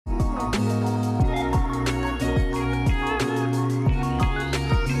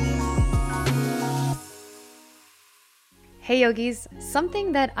Hey yogis,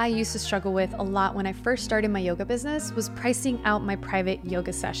 something that I used to struggle with a lot when I first started my yoga business was pricing out my private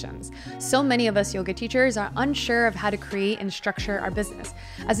yoga sessions. So many of us yoga teachers are unsure of how to create and structure our business.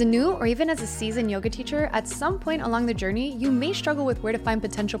 As a new or even as a seasoned yoga teacher, at some point along the journey, you may struggle with where to find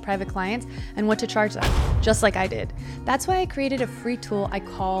potential private clients and what to charge them, just like I did. That's why I created a free tool I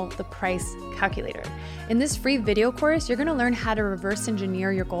call the Price Calculator. In this free video course, you're gonna learn how to reverse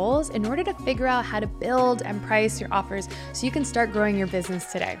engineer your goals in order to figure out how to build and price your offers so you can start growing your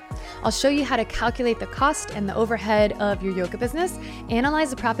business today. I'll show you how to calculate the cost and the overhead of your yoga business,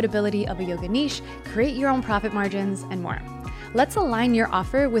 analyze the profitability of a yoga niche, create your own profit margins, and more. Let's align your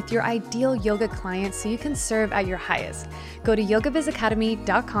offer with your ideal yoga client so you can serve at your highest. Go to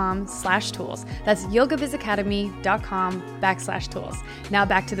yogabizacademy.com/tools. That's yogabizacademy.com/tools. Now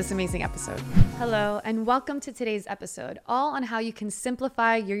back to this amazing episode. Hello, and welcome to today's episode, all on how you can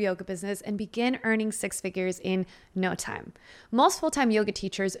simplify your yoga business and begin earning six figures in no time. Most full-time yoga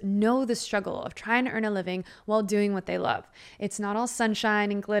teachers know the struggle of trying to earn a living while doing what they love. It's not all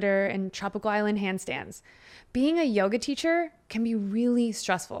sunshine and glitter and tropical island handstands. Being a yoga teacher can be really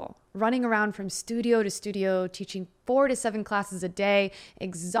stressful, running around from studio to studio, teaching 4 to 7 classes a day,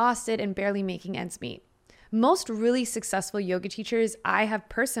 exhausted and barely making ends meet. Most really successful yoga teachers I have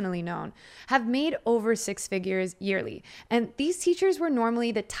personally known have made over six figures yearly. And these teachers were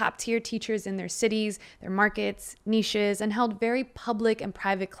normally the top tier teachers in their cities, their markets, niches, and held very public and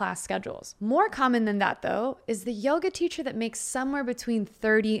private class schedules. More common than that, though, is the yoga teacher that makes somewhere between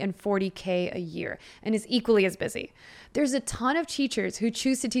 30 and 40K a year and is equally as busy. There's a ton of teachers who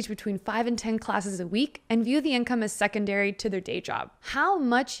choose to teach between 5 and 10 classes a week and view the income as secondary to their day job. How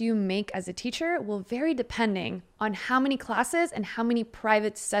much you make as a teacher will vary depending on how many classes and how many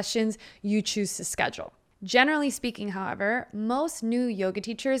private sessions you choose to schedule. Generally speaking, however, most new yoga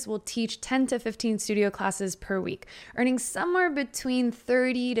teachers will teach 10 to 15 studio classes per week, earning somewhere between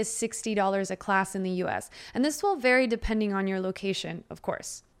 $30 to $60 a class in the US. And this will vary depending on your location, of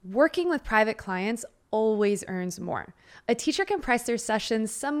course. Working with private clients always earns more. A teacher can price their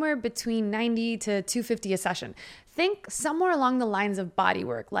sessions somewhere between $90 to $250 a session. Think somewhere along the lines of body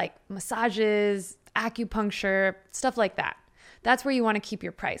work, like massages, acupuncture, stuff like that. That's where you want to keep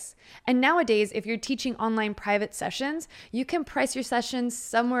your price. And nowadays, if you're teaching online private sessions, you can price your sessions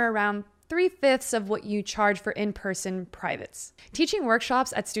somewhere around 3/5 of what you charge for in-person privates. Teaching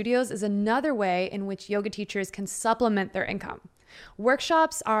workshops at studios is another way in which yoga teachers can supplement their income.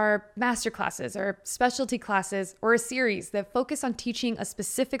 Workshops are masterclasses or specialty classes or a series that focus on teaching a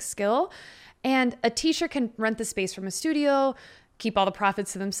specific skill, and a teacher can rent the space from a studio, keep all the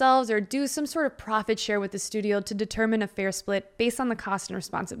profits to themselves, or do some sort of profit share with the studio to determine a fair split based on the cost and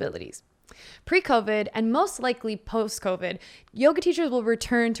responsibilities. Pre-COVID and most likely post-COVID, yoga teachers will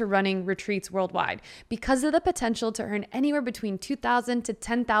return to running retreats worldwide because of the potential to earn anywhere between $2,000 to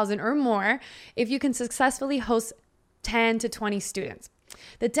 $10,000 or more if you can successfully host 10 to 20 students.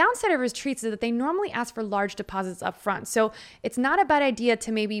 The downside of retreats is that they normally ask for large deposits up front. So it's not a bad idea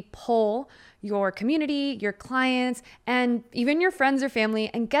to maybe poll your community, your clients, and even your friends or family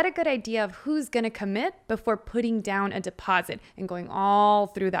and get a good idea of who's going to commit before putting down a deposit and going all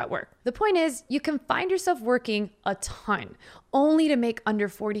through that work. The point is, you can find yourself working a ton only to make under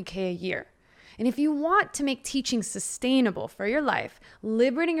 40K a year. And if you want to make teaching sustainable for your life,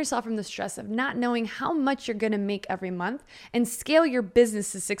 liberating yourself from the stress of not knowing how much you're going to make every month and scale your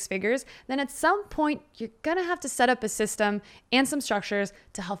business to six figures, then at some point, you're going to have to set up a system and some structures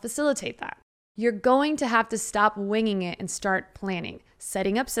to help facilitate that. You're going to have to stop winging it and start planning,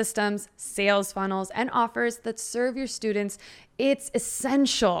 setting up systems, sales funnels, and offers that serve your students. It's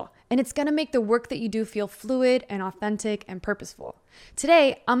essential, and it's going to make the work that you do feel fluid and authentic and purposeful.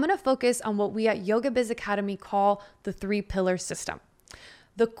 Today, I'm going to focus on what we at Yoga Biz Academy call the 3-pillar system.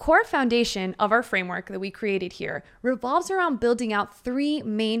 The core foundation of our framework that we created here revolves around building out 3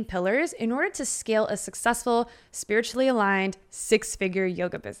 main pillars in order to scale a successful, spiritually aligned, six-figure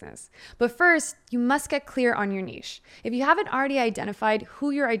yoga business. But first, you must get clear on your niche. If you haven't already identified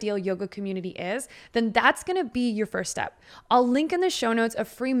who your ideal yoga community is, then that's going to be your first step. I'll link in the show notes a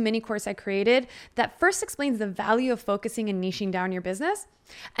free mini course I created that first explains the value of focusing and niching down your business.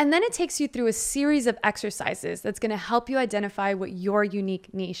 And then it takes you through a series of exercises that's going to help you identify what your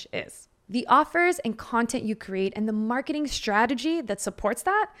unique niche is. The offers and content you create and the marketing strategy that supports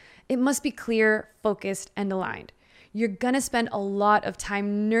that, it must be clear, focused, and aligned. You're going to spend a lot of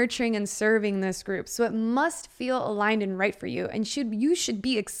time nurturing and serving this group, so it must feel aligned and right for you, and you should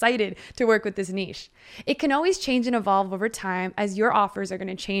be excited to work with this niche. It can always change and evolve over time as your offers are going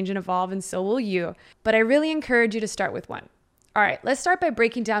to change and evolve, and so will you, but I really encourage you to start with one. All right, let's start by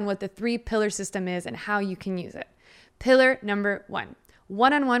breaking down what the 3-pillar system is and how you can use it. Pillar number 1.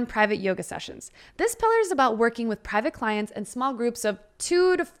 One-on-one private yoga sessions. This pillar is about working with private clients and small groups of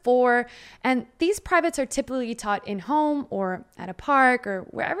 2 to 4, and these privates are typically taught in home or at a park or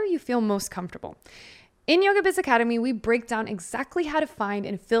wherever you feel most comfortable. In Yoga Biz Academy, we break down exactly how to find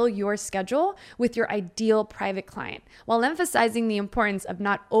and fill your schedule with your ideal private client, while emphasizing the importance of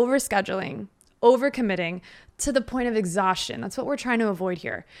not overscheduling, overcommitting to the point of exhaustion. That's what we're trying to avoid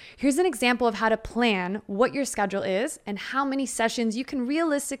here. Here's an example of how to plan what your schedule is and how many sessions you can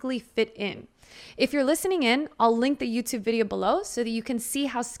realistically fit in. If you're listening in, I'll link the YouTube video below so that you can see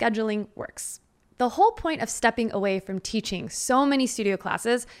how scheduling works. The whole point of stepping away from teaching so many studio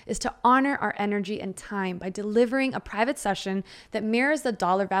classes is to honor our energy and time by delivering a private session that mirrors the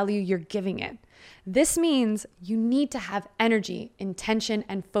dollar value you're giving it. This means you need to have energy, intention,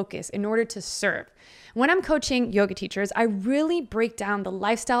 and focus in order to serve. When I'm coaching yoga teachers, I really break down the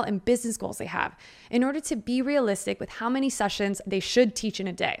lifestyle and business goals they have in order to be realistic with how many sessions they should teach in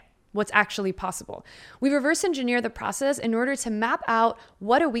a day. What's actually possible. We reverse engineer the process in order to map out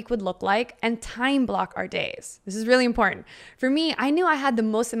what a week would look like and time block our days. This is really important. For me, I knew I had the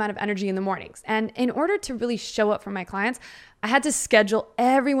most amount of energy in the mornings. And in order to really show up for my clients, I had to schedule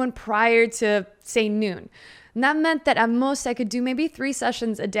everyone prior to, say, noon. And that meant that at most I could do maybe 3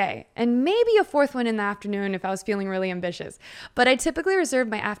 sessions a day and maybe a 4th one in the afternoon if I was feeling really ambitious. But I typically reserved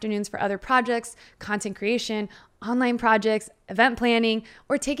my afternoons for other projects, content creation, online projects, event planning,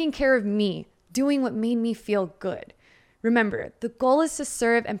 or taking care of me, doing what made me feel good. Remember, the goal is to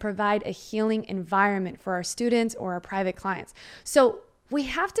serve and provide a healing environment for our students or our private clients. So we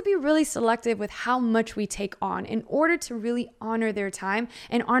have to be really selective with how much we take on in order to really honor their time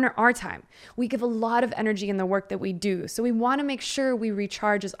and honor our time. We give a lot of energy in the work that we do, so we want to make sure we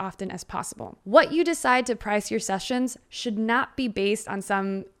recharge as often as possible. What you decide to price your sessions should not be based on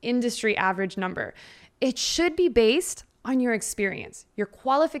some industry average number. It should be based on your experience, your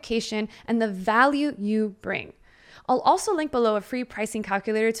qualification, and the value you bring. I'll also link below a free pricing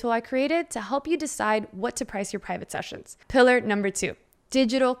calculator tool I created to help you decide what to price your private sessions. Pillar number 2.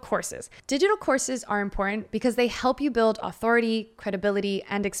 Digital courses. Digital courses are important because they help you build authority, credibility,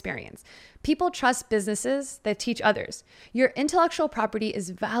 and experience. People trust businesses that teach others. Your intellectual property is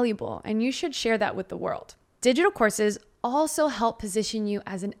valuable, and you should share that with the world. Digital courses also help position you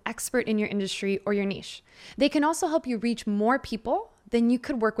as an expert in your industry or your niche. They can also help you reach more people than you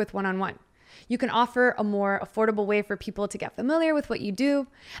could work with one-on-one. You can offer a more affordable way for people to get familiar with what you do.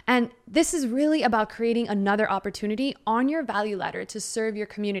 And this is really about creating another opportunity on your value ladder to serve your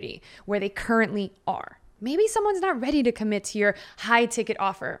community where they currently are. Maybe someone's not ready to commit to your high ticket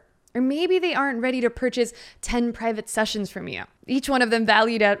offer, or maybe they aren't ready to purchase 10 private sessions from you, each one of them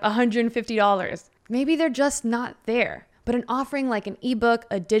valued at $150. Maybe they're just not there. But an offering like an ebook,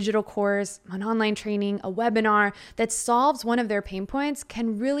 a digital course, an online training, a webinar that solves one of their pain points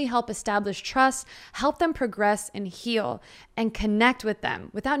can really help establish trust, help them progress and heal, and connect with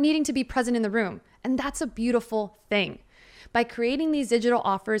them without needing to be present in the room. And that's a beautiful thing. By creating these digital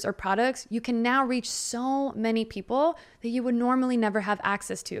offers or products, you can now reach so many people that you would normally never have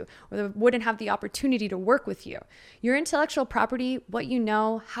access to or that wouldn't have the opportunity to work with you. Your intellectual property, what you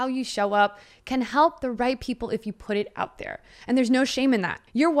know, how you show up, can help the right people if you put it out there. And there's no shame in that.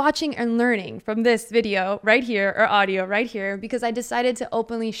 You're watching and learning from this video right here or audio right here because I decided to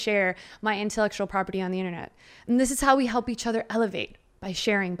openly share my intellectual property on the internet. And this is how we help each other elevate, by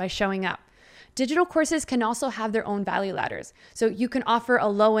sharing, by showing up. Digital courses can also have their own value ladders. So you can offer a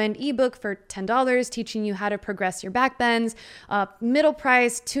low-end ebook for $10, teaching you how to progress your back bends, middle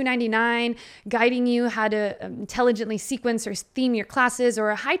price, $2.99, guiding you how to intelligently sequence or theme your classes, or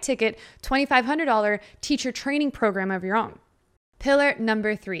a high-ticket, $2,500 teacher training program of your own. Pillar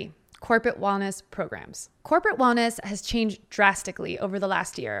number 3. Corporate wellness programs. Corporate wellness has changed drastically over the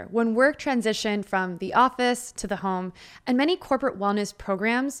last year when work transitioned from the office to the home, and many corporate wellness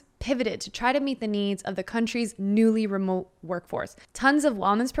programs pivoted to try to meet the needs of the country's newly remote workforce. Tons of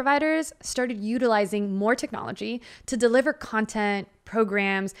wellness providers started utilizing more technology to deliver content,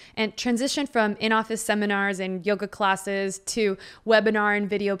 programs, and transition from in-office seminars and yoga classes to webinar and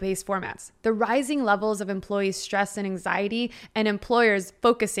video-based formats. The rising levels of employee stress and anxiety and employers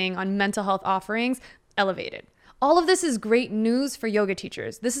focusing on mental health offerings elevated. All of this is great news for yoga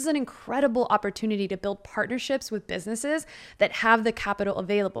teachers. This is an incredible opportunity to build partnerships with businesses that have the capital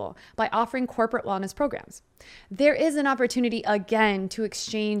available by offering corporate wellness programs. There is an opportunity again to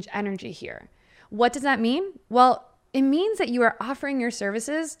exchange energy here. What does that mean? Well, it means that you are offering your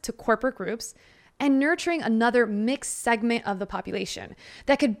services to corporate groups and nurturing another mixed segment of the population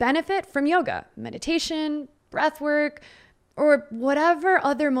that could benefit from yoga, meditation, breath work, or whatever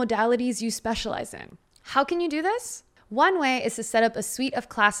other modalities you specialize in. How can you do this? One way is to set up a suite of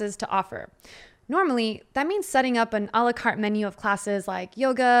classes to offer. Normally, that means setting up an a la carte menu of classes like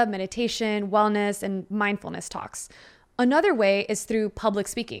yoga, meditation, wellness, and mindfulness talks. Another way is through public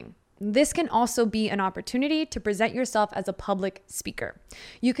speaking. This can also be an opportunity to present yourself as a public speaker.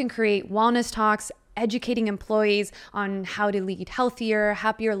 You can create wellness talks, educating employees on how to lead healthier,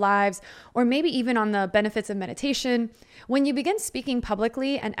 happier lives, or maybe even on the benefits of meditation. When you begin speaking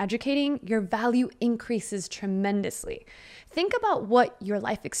publicly and educating, your value increases tremendously. Think about what your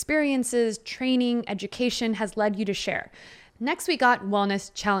life experiences, training, education has led you to share. Next, we got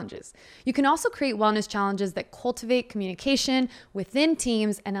wellness challenges. You can also create wellness challenges that cultivate communication within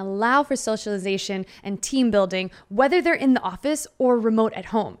teams and allow for socialization and team building, whether they're in the office or remote at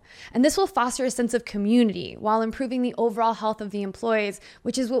home. And this will foster a sense of community while improving the overall health of the employees,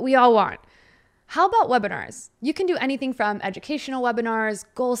 which is what we all want. How about webinars? You can do anything from educational webinars,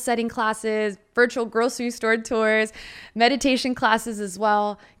 goal-setting classes, virtual grocery store tours, meditation classes as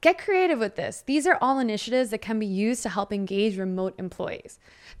well. Get creative with this. These are all initiatives that can be used to help engage remote employees.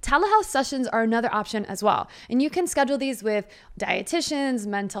 Telehealth sessions are another option as well. And you can schedule these with dietitians,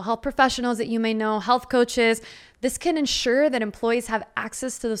 mental health professionals that you may know, health coaches. This can ensure that employees have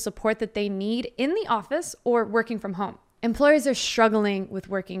access to the support that they need in the office or working from home. Employers are struggling with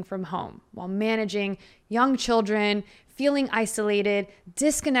working from home while managing young children, feeling isolated,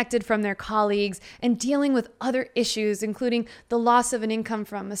 disconnected from their colleagues, and dealing with other issues, including the loss of an income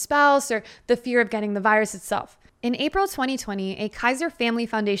from a spouse or the fear of getting the virus itself. In April 2020, a Kaiser Family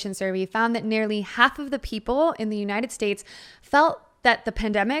Foundation survey found that nearly half of the people in the United States felt that the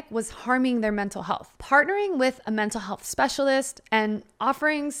pandemic was harming their mental health. Partnering with a mental health specialist and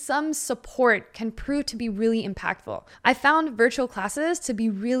offering some support can prove to be really impactful. I found virtual classes to be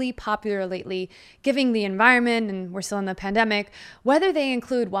really popular lately, given the environment, and we're still in the pandemic. Whether they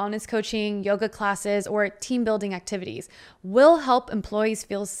include wellness coaching, yoga classes, or team building activities, will help employees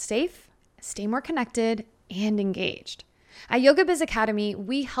feel safe, stay more connected, and engaged. At Yoga Biz Academy,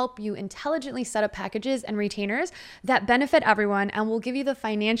 we help you intelligently set up packages and retainers that benefit everyone and will give you the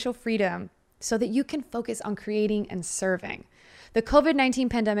financial freedom so that you can focus on creating and serving. The COVID-19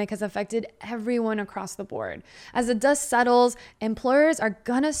 pandemic has affected everyone across the board. As the dust settles, employers are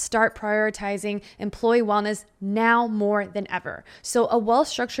gonna start prioritizing employee wellness now more than ever. So a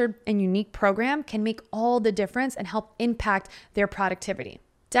well-structured and unique program can make all the difference and help impact their productivity.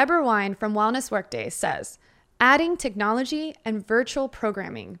 Deborah Wine from Wellness Workday says, adding technology and virtual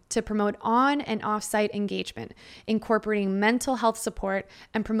programming to promote on and off-site engagement, incorporating mental health support,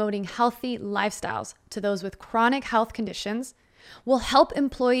 and promoting healthy lifestyles to those with chronic health conditions will help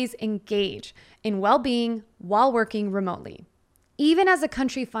employees engage in well-being while working remotely. Even as the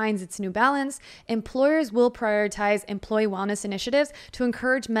country finds its new balance, employers will prioritize employee wellness initiatives to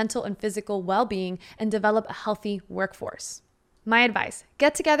encourage mental and physical well-being and develop a healthy workforce. My advice,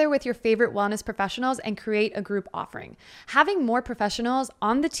 get together with your favorite wellness professionals and create a group offering. Having more professionals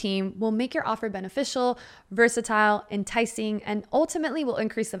on the team will make your offer beneficial, versatile, enticing, and ultimately will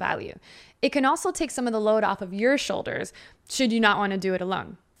increase the value. It can also take some of the load off of your shoulders should you not want to do it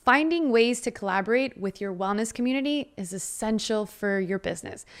alone. Finding ways to collaborate with your wellness community is essential for your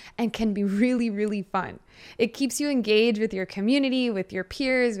business and can be really, really fun. It keeps you engaged with your community, with your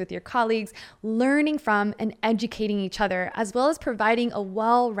peers, with your colleagues, learning from and educating each other, as well as providing a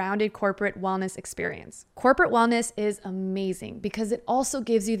well-rounded corporate wellness experience. Corporate wellness is amazing because it also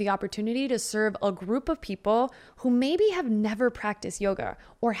gives you the opportunity to serve a group of people who maybe have never practiced yoga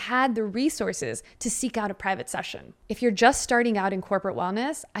or had the resources to seek out a private session. If you're just starting out in corporate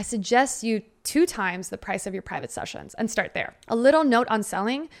wellness, I suggest you 2 times the price of your private sessions and start there. A little note on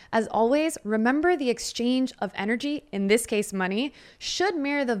selling, as always, remember the exchange of energy, in this case money, should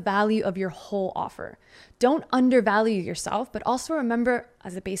mirror the value of your whole offer. Don't undervalue yourself, but also remember,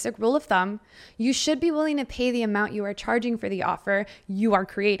 as a basic rule of thumb, you should be willing to pay the amount you are charging for the offer you are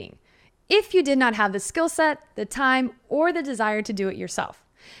creating, if you did not have the skill set, the time, or the desire to do it yourself.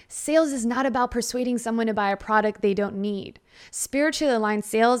 Sales is not about persuading someone to buy a product they don't need. Spiritually aligned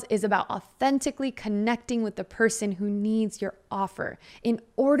sales is about authentically connecting with the person who needs your offer in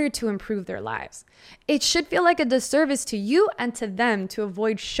order to improve their lives. It should feel like a disservice to you and to them to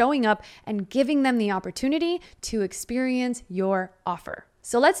avoid showing up and giving them the opportunity to experience your offer.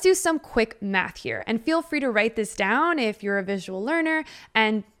 So let's do some quick math here, and feel free to write this down if you're a visual learner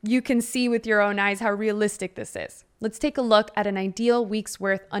and you can see with your own eyes how realistic this is. Let's take a look at an ideal week's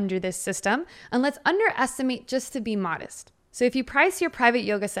worth under this system, and let's underestimate just to be modest. So if you price your private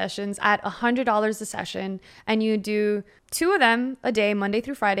yoga sessions at $100 a session and you do 2 of them a day, Monday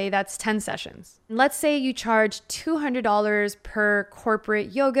through Friday, that's 10 sessions. Let's say you charge $200 per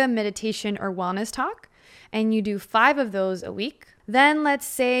corporate yoga, meditation, or wellness talk, and you do 5 of those a week. Then let's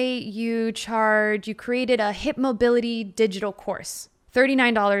say you created a hip mobility digital course,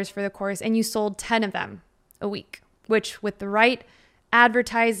 $39 for the course, and you sold 10 of them a week, which with the right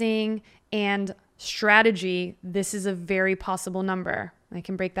advertising and strategy, this is a very possible number. I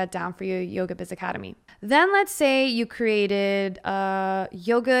can break that down for you, Yoga Biz Academy. Then let's say you created a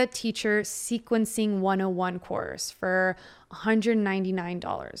yoga teacher sequencing 101 course for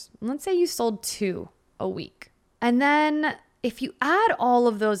 $199. Let's say you sold 2 a week. And then if you add all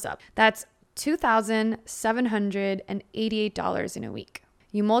of those up, that's $2,788 in a week.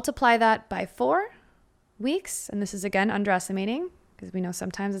 You multiply that by 4 weeks, and this is again underestimating because we know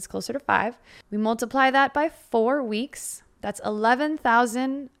sometimes it's closer to 5. We multiply that by 4 weeks. That's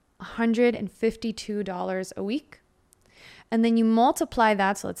 $11,152 a week. And then you multiply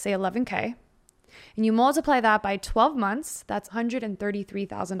that, so let's say 11K, and you multiply that by 12 months, that's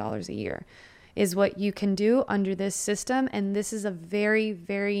 $133,000 a year is what you can do under this system. And this is a very,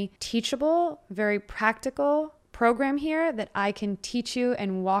 very teachable, very practical program here that I can teach you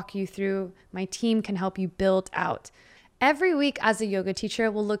and walk you through. My team can help you build out. Every week as a yoga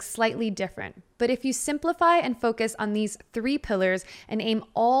teacher will look slightly different, but if you simplify and focus on these 3 pillars and aim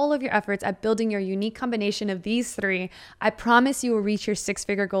all of your efforts at building your unique combination of these 3, I promise you will reach your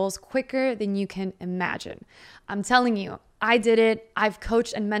 6-figure goals quicker than you can imagine. I'm telling you, I did it. I've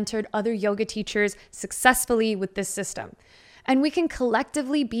coached and mentored other yoga teachers successfully with this system. And we can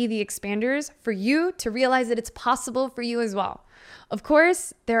collectively be the expanders for you to realize that it's possible for you as well. Of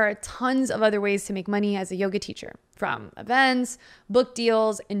course, there are tons of other ways to make money as a yoga teacher, from events, book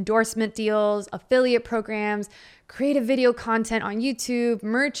deals, endorsement deals, affiliate programs, creative video content on YouTube,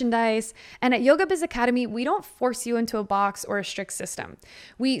 merchandise. And at Yoga Biz Academy, we don't force you into a box or a strict system.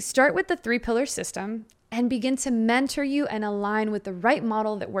 We start with the 3-pillar system and begin to mentor you and align with the right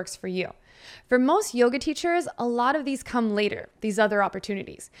model that works for you. For most yoga teachers, a lot of these come later, these other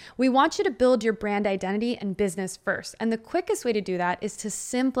opportunities. We want you to build your brand identity and business first. And the quickest way to do that is to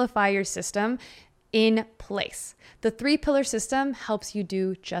simplify your system in place. The 3-pillar system helps you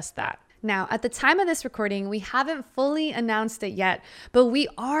do just that. Now, at the time of this recording, we haven't fully announced it yet, but we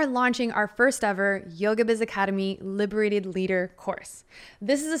are launching our first ever Yoga Biz Academy Liberated Leader course.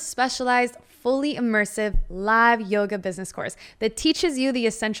 This is a specialized, fully immersive live yoga business course that teaches you the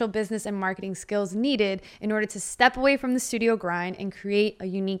essential business and marketing skills needed in order to step away from the studio grind and create a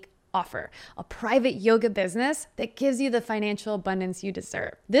unique offer, a private yoga business that gives you the financial abundance you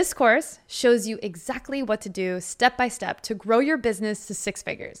deserve. This course shows you exactly what to do step by step to grow your business to 6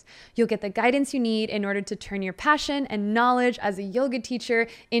 figures. You'll get the guidance you need in order to turn your passion and knowledge as a yoga teacher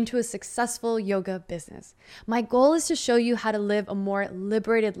into a successful yoga business. My goal is to show you how to live a more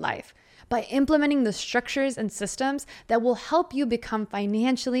liberated life by implementing the structures and systems that will help you become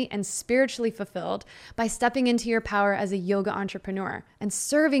financially and spiritually fulfilled by stepping into your power as a yoga entrepreneur and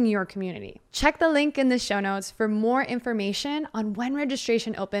serving your community. Check the link in the show notes for more information on when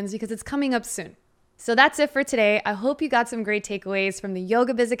registration opens because it's coming up soon. So that's it for today. I hope you got some great takeaways from the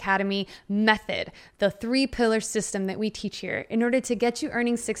Yoga Biz Academy method, the 3-pillar system that we teach here in order to get you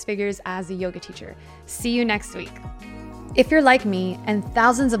earning 6 figures as a yoga teacher. See you next week. If you're like me and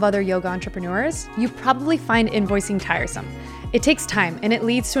thousands of other yoga entrepreneurs, you probably find invoicing tiresome. It takes time and it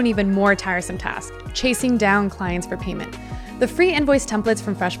leads to an even more tiresome task, chasing down clients for payment. The free invoice templates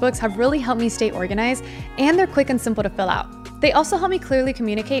from FreshBooks have really helped me stay organized, and they're quick and simple to fill out. They also help me clearly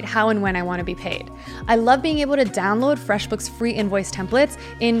communicate how and when I want to be paid. I love being able to download FreshBooks free invoice templates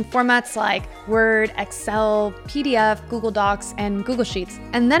in formats like Word, Excel, PDF, Google Docs, and Google Sheets,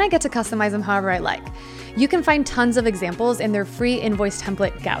 and then I get to customize them however I like. You can find tons of examples in their free invoice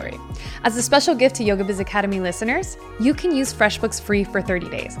template gallery. As a special gift to Yoga Biz Academy listeners, you can use FreshBooks free for 30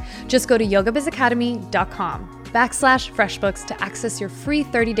 days. Just go to yogabizacademy.com/FreshBooks to access your free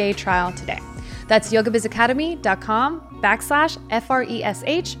 30-day trial today. That's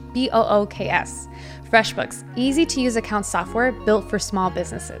yogabizacademy.com/FreshBooks. FreshBooks, easy-to-use account software built for small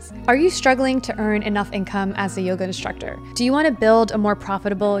businesses. Are you struggling to earn enough income as a yoga instructor? Do you want to build a more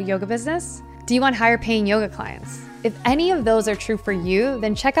profitable yoga business? Do you want higher paying yoga clients? If any of those are true for you,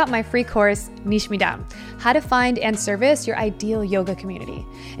 then check out my free course, Niche Me Down, how to find and service your ideal yoga community.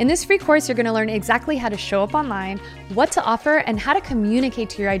 In this free course, you're going to learn exactly how to show up online, what to offer, and how to communicate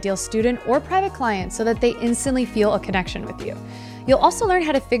to your ideal student or private client so that they instantly feel a connection with you. You'll also learn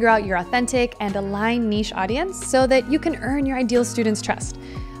how to figure out your authentic and aligned niche audience so that you can earn your ideal student's trust.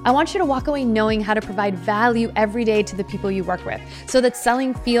 I want you to walk away knowing how to provide value every day to the people you work with so that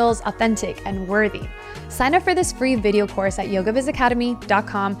selling feels authentic and worthy. Sign up for this free video course at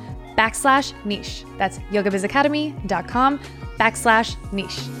yogabizacademy.com/niche. That's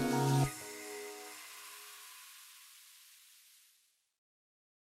yogabizacademy.com/niche.